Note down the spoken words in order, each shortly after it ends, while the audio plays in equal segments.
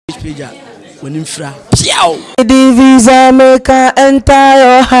GhPage. When infra, piao. The visa maker enter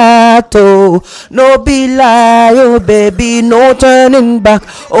your heart, oh. No be lie, oh baby, no turning back.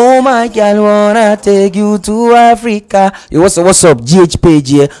 Oh my girl, wanna take you to Africa. Yo, what's up, GhPage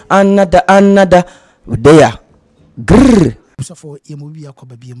here? Another, there. Grrr. So for movie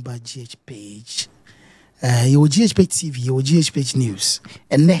Bempah GhPage. Your GhPage TV, your GhPage News.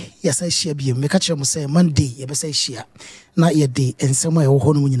 And yes, I share be make a say Monday, you say share. Not your day, and somewhere or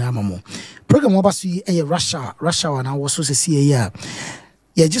home in Amamo. Program was a Russia, and I was so see a year.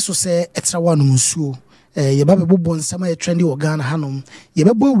 Yeah, just to say extra one musu. Your baby bobo and some trendy organ hanum. You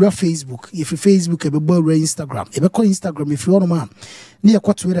be boy Facebook. If you Facebook, you be boy Instagram. You be call Instagram if you want man. Near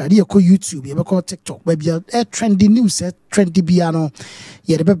call Twitter, near call YouTube. You be call TikTok. Baby, trendy news, trendy piano.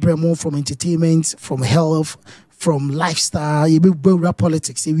 You be more from entertainment, from health, from lifestyle. You be boy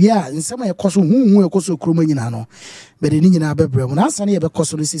politics. If you are in some way, cause who cause kroma nyina but in nyina be bremo. Na answer you be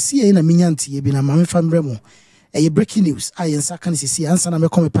cause no see na minyanti. You be na mame fam bremo. Breaking news. I answer can see answer na me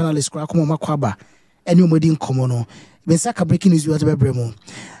come panelist kura come makwaba. Any modi in common, when Saka breaking news, you have to be bremo.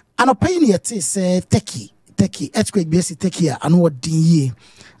 And a pioneer say, Techie, earthquake basic Techie, and what DE,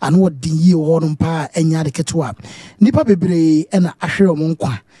 and what DE or on pa, and yard ketwa. Nipa bebre and a ashero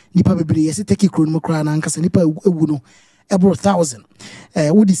monqua, Nipa bebre, yes, Techie Kronmokran, and Casanipa Uno, about 1,000.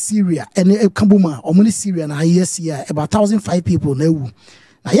 Woody Syria, and Kambuma, or Muni Syria, and I yes, here, about 1,005 people, no.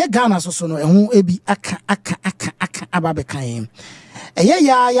 Now, yeah, Ghana so no, and won't be aka ababekaim.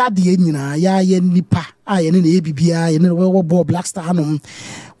 Ya de nyina ya nipa a ye ne na bibia ye ne wo bo Black Star hanom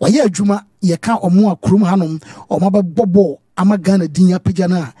wa ya adwuma ye ka omo akrom hanom omo bebobo ama Ghana din apagya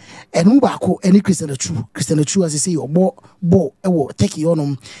na enu ba ko eni Christian True as say obo bo ewo take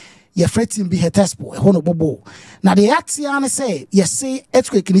yonom ye fretin bi hetespo e hono bobo na de atia ne say ye say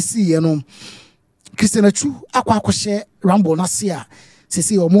earthquake ni see ye no Christian True akwa rambo na sia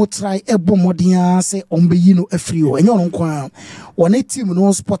say omo try ebo modia say ombeyi no afri o enyo no kwa one team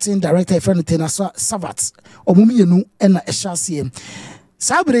no sporting director friend Tena Savat omo mienu na ehyasie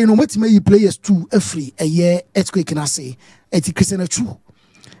sabre no matima yi players too afri eye earthquake na say eti Christian True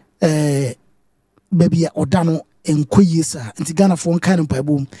baby odano enkoyesa nti Ghana for kan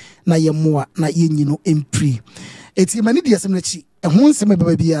mpabo na ye moa na ye nyino empri eti mani dia sem na chi ehun nsem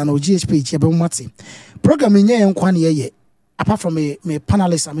baba bia na GhPage ebe mate program nya ye nkwa na ye apart from me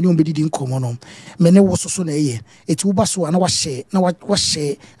panelists I mean on be didn't come on me ne wo so na ye eti wo ba so na wa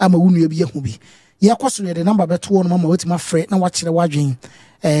share ama wunu bi ehu bi ye kwaso ne de number beto no mama wetima frɛ na wa kyerɛ wadwen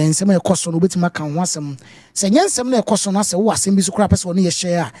nsɛm ekoso no betima kan ho asɛm sɛ nyensɛm na ekoso na sɛ wo asɛm bi so kora pɛsɛ ne ye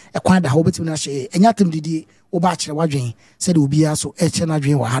share ekwan da ha wo betima na share enya tem didi wo ba kyerɛ wadwen sɛ de obi aso ɛkyɛ na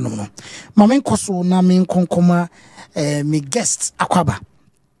dwen wa hanom no mama nkoso na me nkonkoma me guest akwaba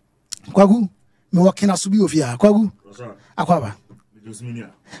kwagu me working aso bi ofia kwagu akwaba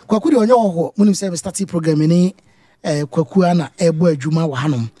kwaku de onye ho munim say me start program ni kwaku ana ebo adwuma wa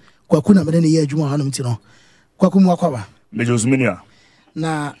hanom kwaku na me ne ye adwuma wa hanom ti no kwaku mu akwaba mejosminia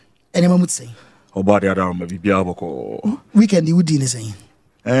na enema mutse obade ada ma bibia boko weekend you di ne say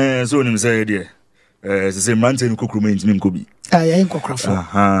so nim say de say mante ni kokuru me ntimi nkobi ya nkokrafo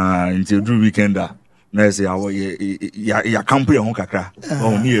nti do weekend na say ya camp ye ho kakra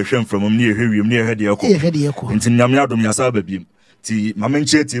o ni ye hwem from ni ye hwewiem ni ye hede ekọ nti nyame adom ya sa babiem ti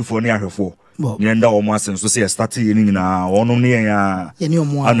mamenche tifo ni ahwefo ni nda o mo asen so say start ye ni nyina onom ni ya ni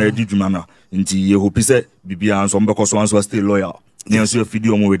omo ana edidwuma na nti ye hope say bibia nso mbekọ so anso stay loyal ni anso your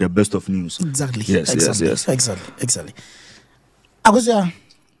video mo with the best of news exactly yes exactly akosia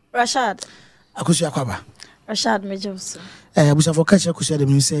Rashad kwaba Rashad Mejoso Bishop K akosia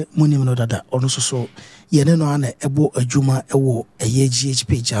dem ni say monim no dada ono so ye ne no ana ebo adwuma ewo eye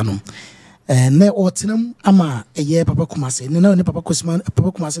GhPage anom ne otenam ama eye papa kumase ne na ne papa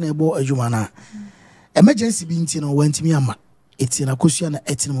kumase na ebo adwuma na emergency bi nti no wantimi ama eti na akosia na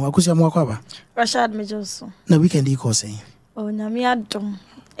etinum akosia mo akwaba Rashad Mejoso na weekend yi ko say o nyame adom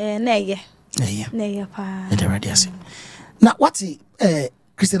na eye pa e dey ready ase na what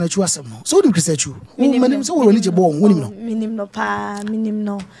Christian True asem no so do Christian True menim so we religion born wonim no minim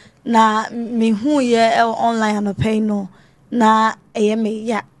no na me hu ye online no pay no na eye me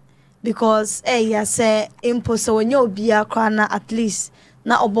ya because ya say imposo when you be akra na at least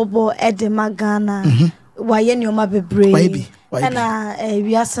na obobo edema Ghana waye ni o ma bebre na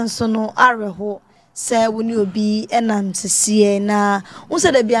wi asenso no areho say woni obi enam sesiye na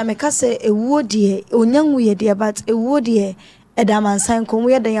unse da bia me ka say ewuo de onyanwu ye de but ewuo de edamansan ko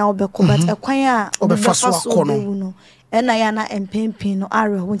ye de ya obeko but ekwan a obefaso akono ena ya na empempin no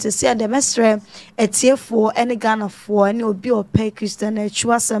areho nti se de mestre etiefo ene Ghanafoɔ ene obi opɛ Christian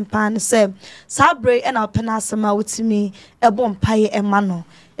True asɛmpa ne sɛ sabre ena opɛ na asɛma wotimi ɛbɔ mpae ɛma no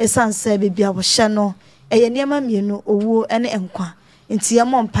esan se bebia wo hye no eye niema mienu owu ene enkwa nti ye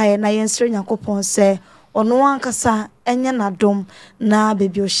mompae na ye nsre Nyankopon se ono ankasa enye nadom na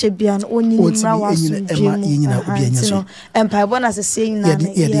bebia o hye bia no onyinimra waso dwemu empae bona se se nyina na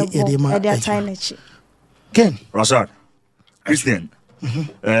ye de atainachi Ken Rashad Christian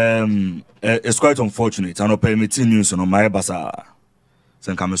it's quite unfortunate and permitting news on my basa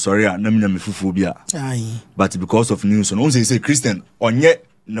sen come sorry na me fufu bia but because of news on say Christian onye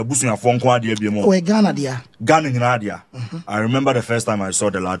na busunya fo nko ade bia mo we Ghana nyina dia I remember the first time I saw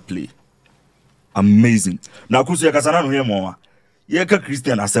the lad play amazing na kusu ya kasana no he mo ye ka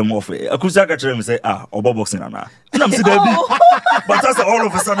Christian asem of akusu aka kire me say obo boxing ana and I'm say that but that's all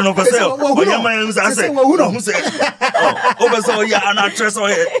of a sudden over say onye man say who say over so yeah and I trust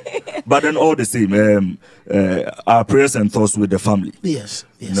but then all the same our prayers and thoughts with the family yes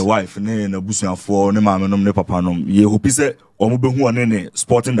the wife ne na busuafo ne maame nom ne papa nom ye hope say omo behu one ne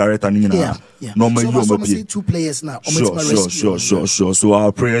sporting director ni na normal you omo be two players now sure so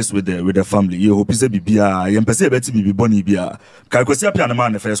our prayers with the family ye hope say bibia ye mpese beti bibi boni bia kai kwesi apia na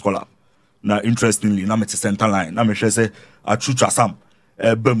man the first caller na interestingly na me center line na me hwe say achuchu sam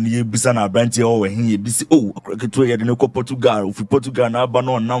bam ni bisa na branch o we hin bisi akraketo ye de ne ko Portugal na aba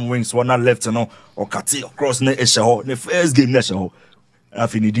no nam wings one left no o kati across na ehye ho ne first game na ehye ho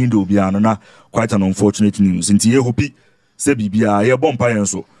afini dindo bia no na quite an unfortunate news nti ye hope say bibia ye bompa yen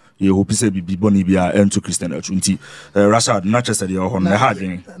so ye hope say bibi boni bia ento Christian achu nti Rashad na chese de ho na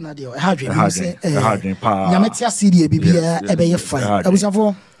hadwen pa nyametia cd bibia ebe ye fine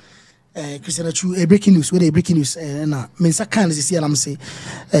abusafo Christian achu breaking news with breaking news na mensa kan sisi na mse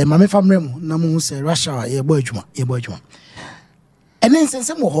mame famre mu na mu say Russia ye boy adwuma enen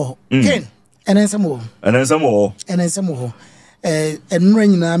sensem ho ken enen sensem ho enra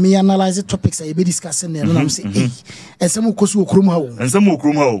nyina me analyze topics I be discussing na na say ensem koso okrum ha wo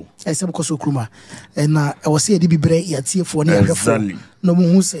ensem koso okrum na e wo say de bibre yatiefo na yahwefo no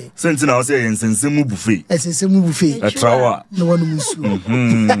mu hu say sentina wo say ensem buffet trawa no wanu musu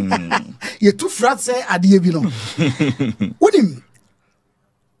ye tu frat say ade bi no wonim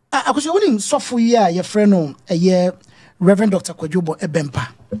akosho wonim sofo yi a ye frɛ no eye Reverend Dr. Kwadwo Bempah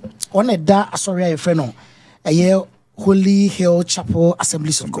on da asori ye frɛ no eye Holy Hill Chapel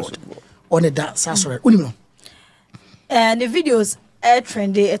Assemblies of God on that sorry the videos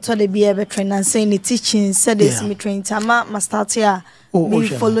trendy to be trend and saying the teaching said this me train tama start here me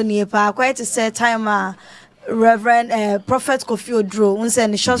follow near pa quite to say time Reverend Prophet Kofi Odro un say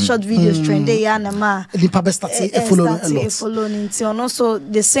the short videos trendy ya na ma the papa start following also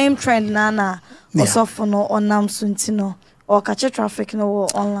the same trend nana also for no on nam suntino or catch traffic no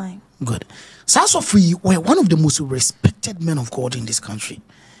online good. Sasofi were one of the most respected men of God in this country.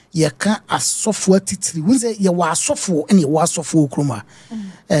 Ye can as software titri. We say ye was software and ye was software kroma.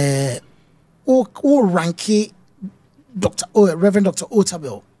 O ranky Reverend Dr.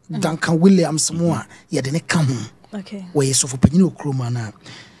 Otabel, Duncan Williams Moa, ye didn't come home. Okay. Where ye software penino kroma na.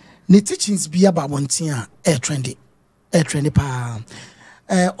 Ne teachings be about one thing trendy pa.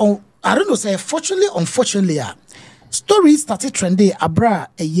 I don't know say fortunately unfortunately story started trending abra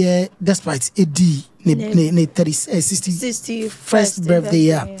a year despite AD ne 60 first birthday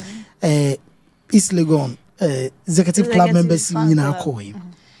year East Legon Executive Club members nyina akoi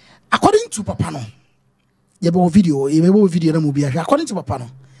according to papa no yebo video na mu bia according to papa no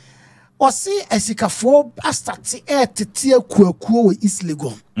o se esikafo start tete akuakuo we East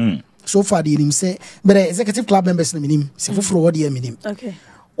Legon so far the him say but Executive Club members na minim se foforo wo de minim okay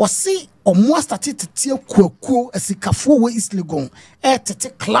o see o mo started to kwakuo asikafo we East Legon tete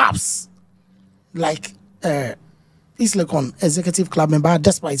clubs like East Legon Executive Club member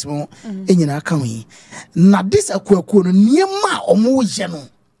despite mo enyina kan yi na this akwakuo no niema o mo ye no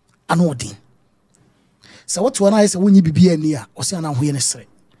ana odin so what one I say when you bibia ni a o say ana hoye ne sere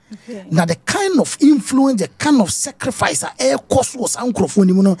now the kind of influence, the kind of sacrifice air cost was ankrofo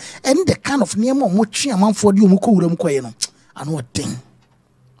ni mu no and the kind of niema o mo twe amanfo de o mo ko wuram koye no ana odin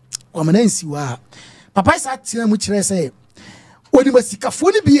omanensi wa papa isa tia mu kire say oni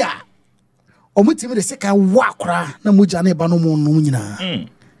masikafo ni bia omutimi de seka wa akra na moja na ba no mu no nyina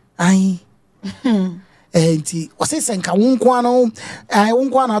ai enti osese nka wonkwa no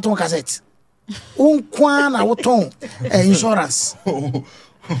wonkwa na aton cassette wonkwa na woton insurance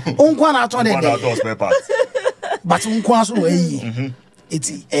wonkwa na aton de but wonkwa so eyi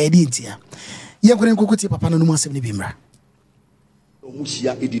eti edi ntia ye kwere nkokuti papa no mu asem ni bimra.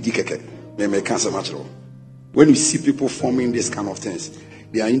 When you see people forming this kind of things,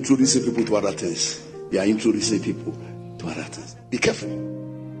 they are introducing people to other things. They are introducing people to other things. Be careful.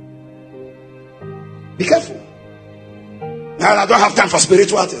 Be careful. I don't have time for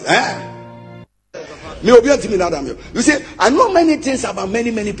spiritual things. You see, I know many things about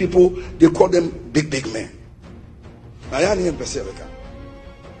many people. They call them big men. I am in Pacifica.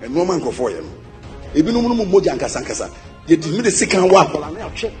 And no man go for him. If you know Mojan Kasankasa, you did me the second one.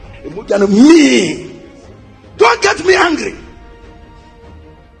 Me. Don't get me angry.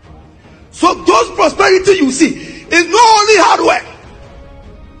 So those prosperity you see is not only hard work.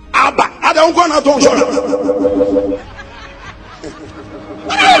 Abba, I don't go out on.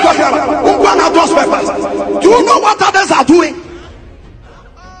 Do you know what others are doing?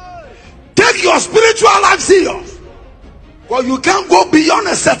 Take your spiritual life serious. Because you can't go beyond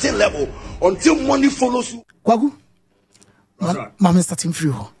a certain level until money follows you. Kwagu, Mama starting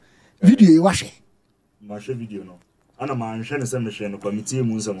free. Video you watch it. Video no. And I'm sharing some machine committee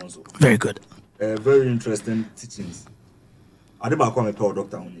Munsa. Very good. Very interesting teachings. I did not come a power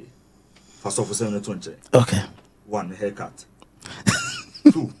doctor only. First of all, 720. Okay. 1, the haircut.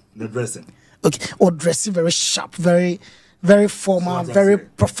 2, the dressing. Okay. Or dressing very sharp, very formal, very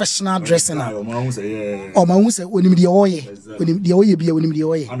professional dressing. Or my own say, when you the oil, when you be when you the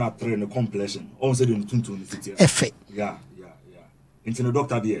oil. And I train the complexion. Also, the tuntu. Effect. Yeah. Into the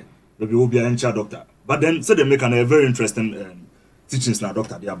doctor there. Maybe will be an HR doctor. But then, so they make a very interesting teachings now,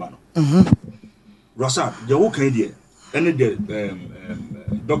 Doctor Diabano. Rashad, the whole Canadian, any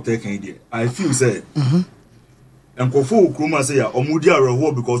doctor Canadian, I feel say, and Kofu Kuma say, Omudia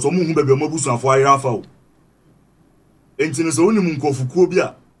reward because Omu baby Mobusan for Irafa. And in his own Munkofu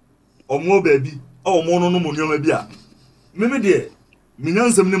Kubia, or more baby, or mono monobia. Maybe dear,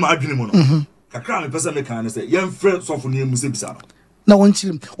 Minansam name Adrimono. Kakran person can say, young friends of Musibsa. Na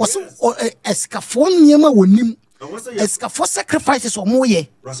wonchim was escafo nyema wonim escafo sacrifices or moye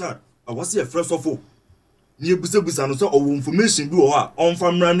Rashad I was here first of all near busa no so information bi o ha on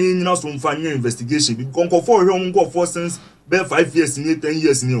famra na nyina so mfa nya investigation bi konko for hwe go for since be 5 years ni 10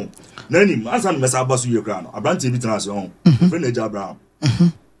 years ni o na ni ansa no mesa abaso ye kra no abrante bi tena so on friend Eja Abraham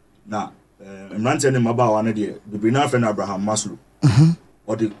na emrante ne mabawa na de bi na friend Abraham Maslow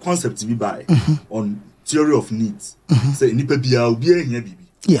or the concept bi by on theory of needs. Say nipa bia obi ehia bibi.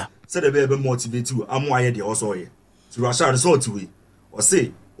 Yeah. Say the be motivate you am aye de also ye. To Rashad result we. Or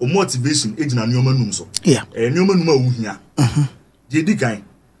say o motivation ejina nyoma num so. Yeah. Nyoma num a wo hia. Je di kan.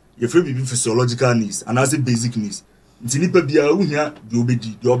 Ye free bibi physiological needs and as basic needs. Nti nipa bia wo hia de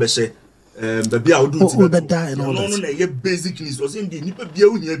obedi de obehye. Baby a wo do nti. No na ye basic needs. O say ndi nipa bia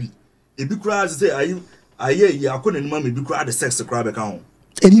wo hia bi. Ebi kura say aye ye akona nima me bi kura the sex kura be kan ho.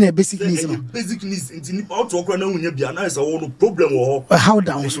 Any basic needs. Basic needs. Into the out to na unya bia na is a problem wo. How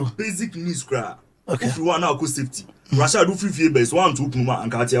down so? Basic needs cry. Okay. If you want now safety. Russia do free base 1 2 kuma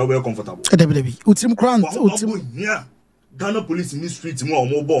and katia we comfortable. Debi. Utim kran utim. Yeah. Ghana police in the street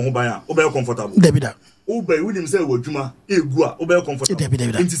mo bo ho ban a o be comfortable. Debi da. O be with him say wadwuma egu a o be comfortable.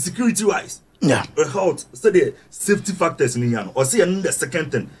 Debi. Into security wise. Yeah. Health so the safety factors in yan. Or say the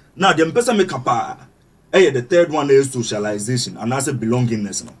second thing. Now the person make up the third one is socialization and that's a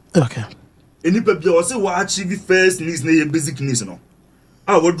belongingness no. Okay. Any people also will achieve first needs na basic needs no.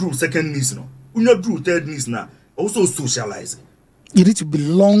 I will do second needs no. We not do third needs now. Also socialize. You need to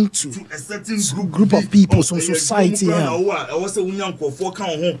belong to a certain group of people, some society. Yeah. I was a unyanko for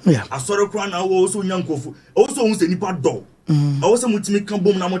count home. Yeah. I saw a crown. I was also unyanko. Also, who's any part dog. I was a multi come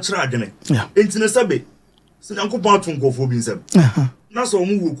boom. I'm a tragedy. Yeah. Internet sabe. So uncle Barton go for being said. Nasa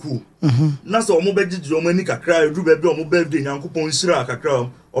omu woku. Nasa omu beji jomani kakra edu bebe omu birthday nyankopon hira kakra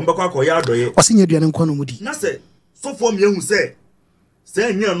ombekwa akoya adoye. Osinye aduane nkwa no mudi. Na so for me hu say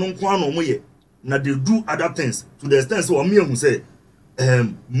nya no nkwa no mo ye na they do other things to the extent so me hu say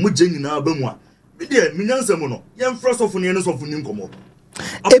muje nyina ba mu a me de minyansam no ye first of ne so funi nkomo.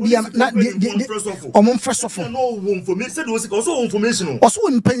 Ebia na omo first of no information say do also information. Also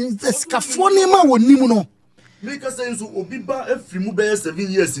skafo ne ma wonim no. Make a sense of Obiba Efrimu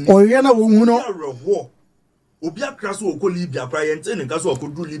 7 years in Oriana Wuno Obia Crasso or Libya, Bryant and Gasso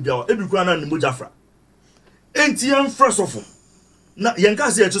could do Libya, every grana and Mujafra. Ain't young first of all. Not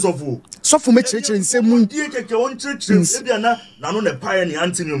Yankasi just of all. So for me, church in same moon, dear, take your own church, Sibiana, none on a pioneer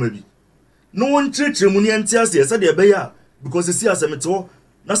Antonio maybe. No one church, Muniantias, yes, I did bear because the sea as a metal.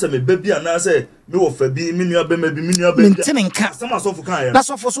 Nasa me baby and I say no for be minia maybe minia maintaining cat. That's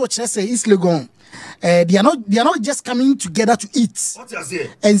what for so say East Legon. They are not just coming together to eat. What you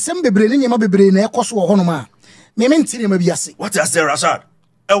say? And some bebre ni ma bebre na ekoso wo honoma. Me mentini ma biase. What you say, Rashad?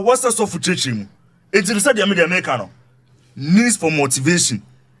 What's the soft teaching? It's the said the American no. Needs for motivation.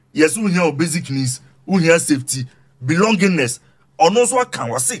 Yes, we hear basic needs, we hear safety, belongingness. Ono so kan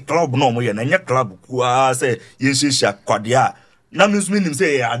wa say club no mo ye na nya club ku say ye hihia kwadia. Na means meaning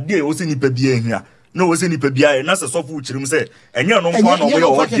say ade o se nipa bia hia no was any pebia na se sofo uchirim say enye no kwa no we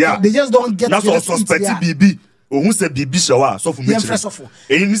o dia they just don't get na so suspect bibi ohun se bibi shawa sofo me chiri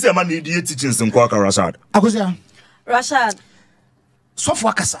eyi ni se ma na die teachings nko aka Rashad Rashad sofo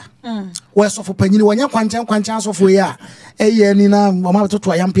akasa we sofo panyini wanya kwanchan sofo ya eye ni na mama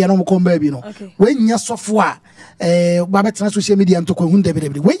toto ayampia no mo ba bi no we nya sofo a ba betena social media ntoko hu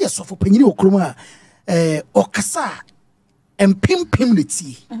ndebedebe we ye sofo panyini okroma okasa empim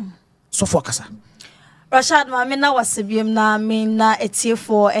leti sofo akasa Rashad ma me na wasebiem na me na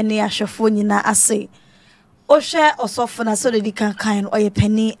etiefo ene ahwefo nyina ase ohwe osofo na so de kan oye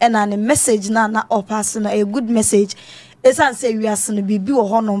pani ena ne message na opass na a good message esan say wiase no bibi wo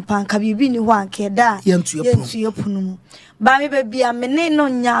hono mpanka bibi ni ho anke da yentu yepunu ba me baby a me ne no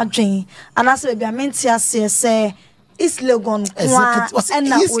nya adwen anase baby a menti ase se East Legon kwa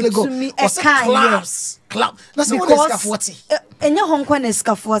ena otumi e kan club na se wona skafoti enya hon kwa na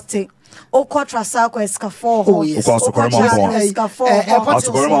skafoti o kontra sa kwa skafo ho o skafo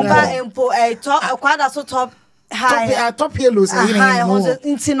ba empo kwada so top high top yellows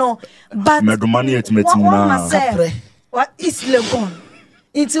no but medumani etmeti na what East Legon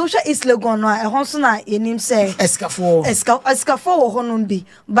Inti usha East Legon no e hon so na yenim say escafo wo hono bi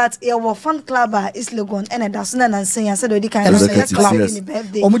but e wo fan club East Legon ene da so na nansen ya say do di kan club in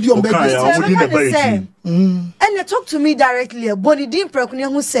birthday omudi on birthday and you talk to me directly body din prekune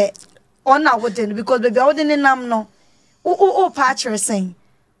hu say on na wodin because baby wodin nam no o patcher saying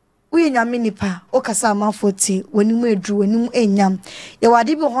we nyame nipa o kasa amanfoti wanimu edru wanimu enyam ye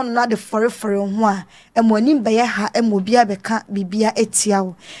wade bi hono na de fore ho a emoni beye ha emobia beka bibia etia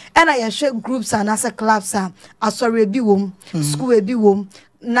wo ena ye hwe groups and as clubs a asore bi wom school bi wom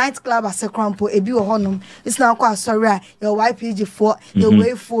night club as crampo ebi wo hono is na kwa asore a ye GhPage for ye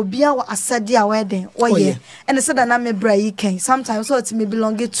way for bia wo asade a weden oye ena se da na me bra yi ken sometimes so it me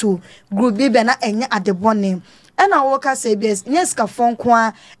belong to group bi be na enya adebone ena wo ka say bes nyeska fon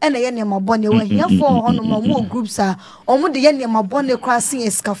kwa ena ye ne mabone wo hia fo hono mo groups a omo de ye ne mabone kwa sin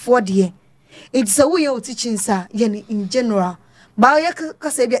eskafo de it's a we your teaching sir ye in general ba ye ka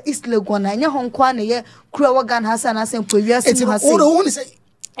say bia East Legon na nya hon kwa na ye kura wo gan hasa na sem po wiase mu hase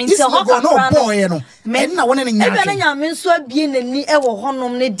East Legon no boy no men na wona nya ebe na nya me nso abie nani e wo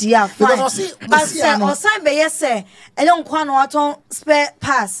honom ne dia fine but osan be yes elon kwa no aton spare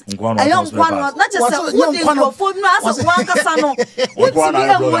pass elon kwa no na just say wo for no as one kasa no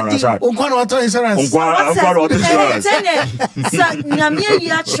kwa no aton insurance kwa no aton insurance sa nyame yi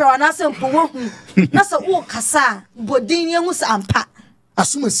a chro na se mpo wo hu na se wo kasa bodin ye hu sa ampa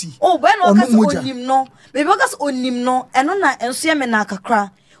asumasi when o kasa onim no me because onim no eno na enso ye me na kakra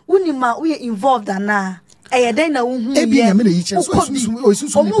unima we involved ana den na hu ye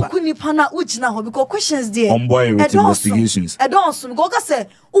omu kunipa na ugina ho because questions there on boy with investigations so go ka say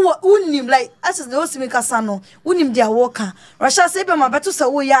unim like as the osimi kasa no unim dia worker Russia say be ma beto say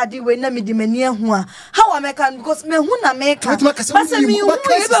wo ya ade we na me di mani hu a how American because me hu na America but say me hu e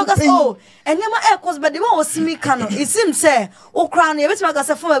be ka so enema cause but the one osimi ka no it seems say o kra no e beto ka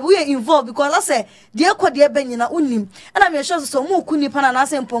say for we involved because I say dia kwa dia benyina unim and I'm sure so mu kunipa na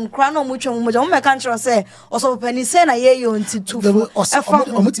say mpon kra no mu twem mu ja me kan tro say also penny say na ye yo ntitu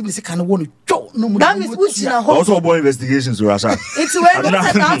omutimi se kan wonu no mu that means ugina ho also boy investigations Russia it's when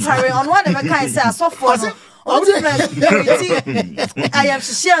on one of the kind say so for I am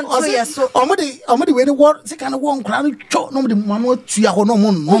sharing to you so omudi we the word se kan won kra no cho no de manu tua ho no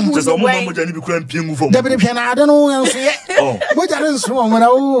mo just omo jani bi kra mpiem fo de be pia na ade no enso ye mo jare nso mo na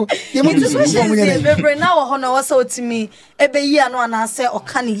wo ye mo mo ye na ho na wo so otimi ebe yi ano ana se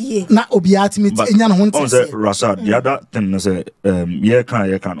oka ne yie na obi atimi enya no ho ntse Rashad the other thing say ye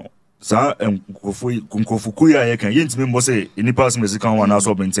kan no sa nkofu ya ye kan yentimi mo say inipa smesi kan wana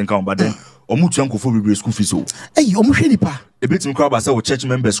so benten kan but then omutu nkofu bibre school fees o omu hwe nipa ebitim kwa ba say wo church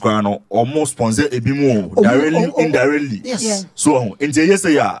members kwa no omo sponsor ebi mu directly indirectly yes so enti ye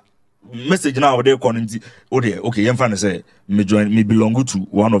say ya message na wo dey call nti o dey okay yemfa na say me belong to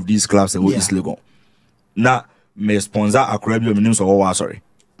one of these clubs in East Legon na me sponsor akra bi o menim so wo sorry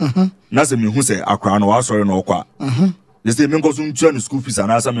na say me hu say akra no wa sorry no kwa they say men go some try school fees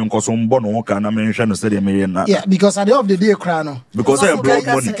and answer men go some bon no can na men hwe no say dem ye na yeah because at the end of the day cry no because I blood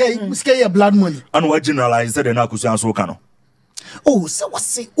money scare blood money and what generalize say na kusu anso ka no oh so what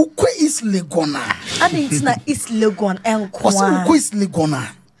say ukwe East Legon I think na East Legon enko so ukwe East Legon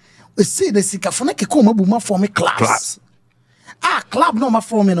we say the sikafona ke ko mabu ma form class club no ma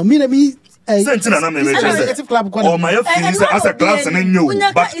form no me Sentina na me Executive Club oh my feelings as a class and you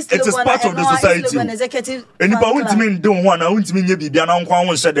but it is part of the society enipa wuntimi ndon ho na wuntimi nye bibia na nkwa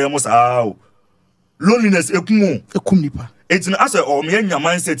won hye dem saa loneliness ekum nipa It's an answer or me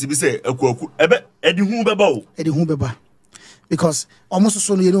mindset to be say edi hu beba because almost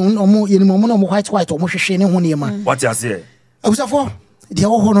so you know white almost hwehwe ne ho ne ma. What you say? Abusafo de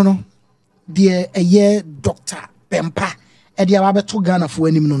ho no de eye Dr. Bempah e de ababeto Ghana fo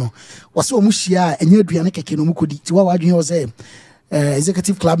anim no wose omuhia enye aduane keke no mukodi ti wa wadwen o say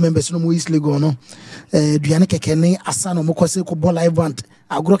executive club members no mo East Legon no aduane keke ne asa no mukose ko ball live band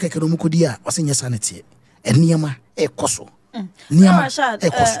agro keke no mukodi a wose nya sanete eniema e koso niema e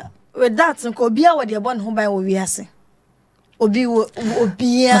koso with that nko bia we de bon ho ban wo wiase obia wo de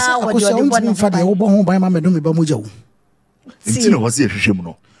bon ho ban wo bon ho ban ma medom ba moja wo ntino wose ehwehwe mu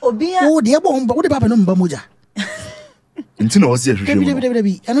no obia wo de bon wo de ba no mba moja ntino wose ehwehwe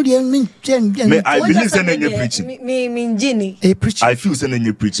mu ano de me I believe say na preaching me njini preaching I feel say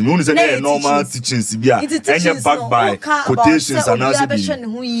na preaching me only say na normal teachings bia enye back by quotations and as be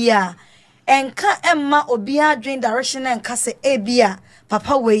enka emma obia dream direction enka se ebia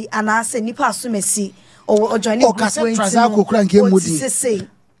papa we anase nipa asumesi o join o kase traza kokura nke modi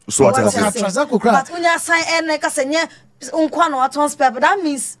so what else traza kokura but unya sign en ka se nye unkwa no atons paper that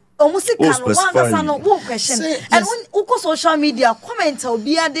means omusi kan one no one question and when uko social media comment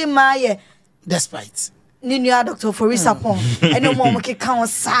obia de maye despite Ninia Dr. Forisa Pon eno mo ke kan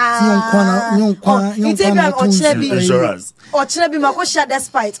sa yonkwana Ochina bi makosha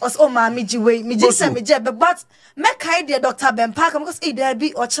despite us o ma miji we miji se miji but make idea Dr. Bempah because e there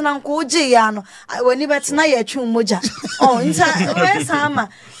be ochina nko oje ya no wani betina ya atwu moja nta we sama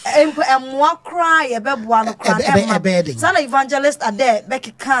emwa cry ye beboa no cry sana evangelist ade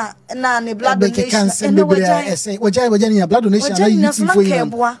beke kan na ne blood donation ene wajai ni blood donation na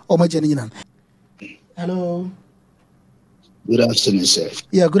yitifo o maje ni na. Hello. Good afternoon, sir.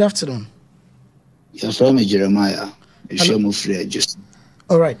 Yeah, good afternoon. You're from Jeremiah.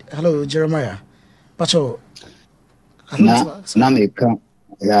 All right. Hello, Jeremiah. Pacho. Na me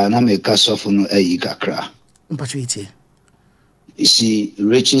ka sofo no ayi kakra. Pacho ite. You see,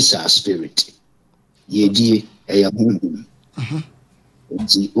 riches are spirit. Yedi eya hunhum.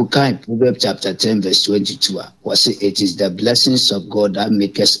 Okay, Proverbs chapter 10 verse 22. Was it is the blessings of God that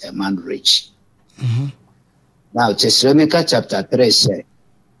makes a man rich. Now, Thessalonica chapter 3 says,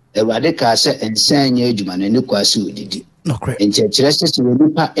 Ewade ka se ensenye adwuma na ne kwase odidi. Enti kire se we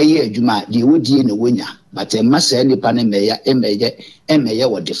nipa eye adwuma de wodie ne wonya, but emasa nipa ne emeye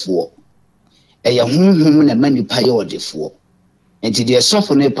wodefo. Eye hunhum na manipa ye wodefo. Enti de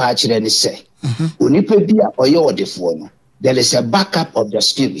sofo ne pa kire ne se, onipa bia oye wodefo no, there is a backup of the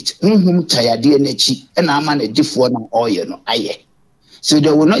spirit. Hunhum tayade na chi na ama na defo na oye no aye. So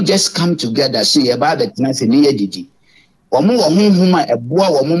they will not just come together, see about the class in the didi.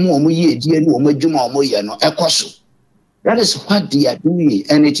 That is what they are doing,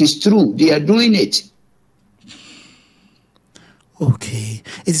 and it is true. They are doing it. Okay.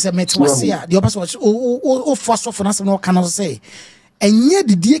 It is a metwasia. The opposite first of all, no cannot say. And yet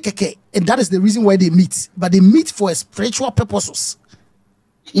the DKK, and that is the reason why they meet. But they meet for spiritual purposes.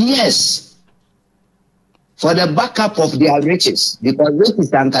 Yes. For the backup of their riches, because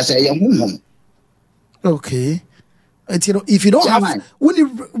riches and kasaya. Okay. And you know, if you don't have,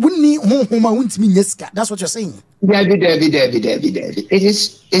 wouldn't mean yes, that's what you're saying.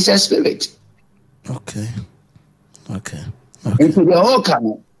 It's a spirit. Okay. Into the whole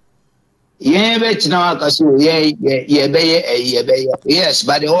canon. Yes,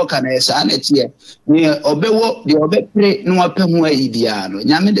 but the whole canon is sanity. The obe pray no apemu ibiano.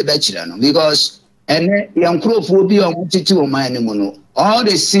 Nyame de bechira because and all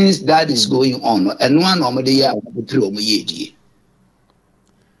the sins that is going on, and one of the year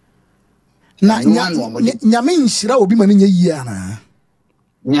Nyame nshira obi mane nya yia na.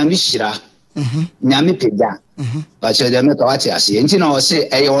 Nyame shira. Nyame pega. But so dem ka wati ase. Enti na o say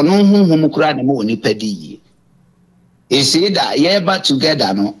e ono honhom kura na mo ni pedi. E say that ye ba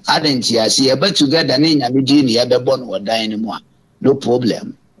together no, adenti ase ye ba together na nyame di ni ye be bo no dan ni mo a. No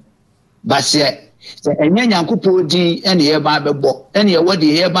problem. But say so enye nyankopɔ di ene ye ba bɛbɔ ene ye wode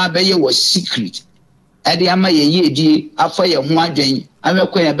ye ba bɛyɛ wɔ secret ade ama ye yedi afa ye ho adwen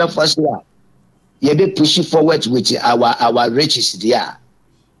amekɔ ye bɛfa so a ye be push forward with our riches there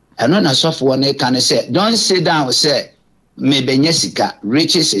ɛno na sɔfo ne kan say don't sit down say me benye sika.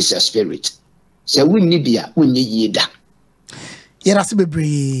 Riches is a spirit. So we need bia we need yida yera se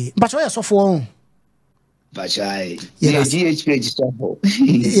bebre but why sɔfo bachai GhPage sɔfo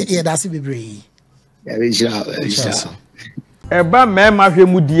yera se bebre. Eba mema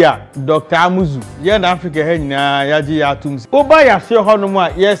hwemu dia Dr. Amuzu ye na Africa ha nyina yaji ya atum oba ya se ho no mu a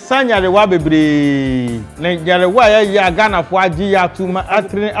ye sanyare wa bebre na yare wa ya Ghana fo aji ya atum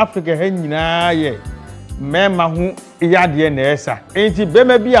atrene Africa ha nyina ye mema hu yade na esa enti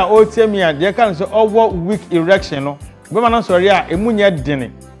bema bi a o temi a de kan so over weak erection no bema no sori a emunye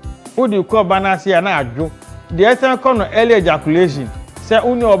dene odi ko banase ya na adwo de esa ko no early ejaculation se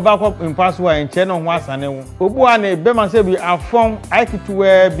uni oba ko impasse wa enche no ho asane wo obu a na bema se bi afon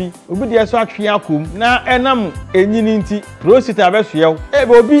aikituwa bi obi de so atwe akom na enam enyini nti prostate abesuyew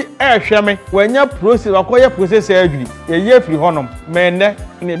ebe obi ehweme wanya prostate wakoye process adwiri eye firi honom menne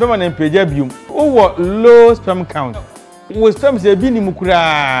ni bema na mpeja biom wo low sperm count wo sperm se bi ni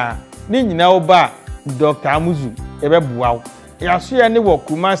mukura ni nyina oba Dr. Amuzu ebe buawo yaso ye ni wo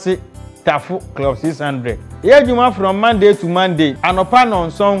Kumasi Tafu Club 600 ye juma from Monday to Monday anopa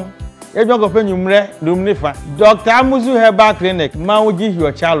nonson ye jwa go fe nwumre dum nifa Dr. Amuzu Herbal Clinic Mawuji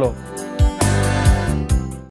Hiochalo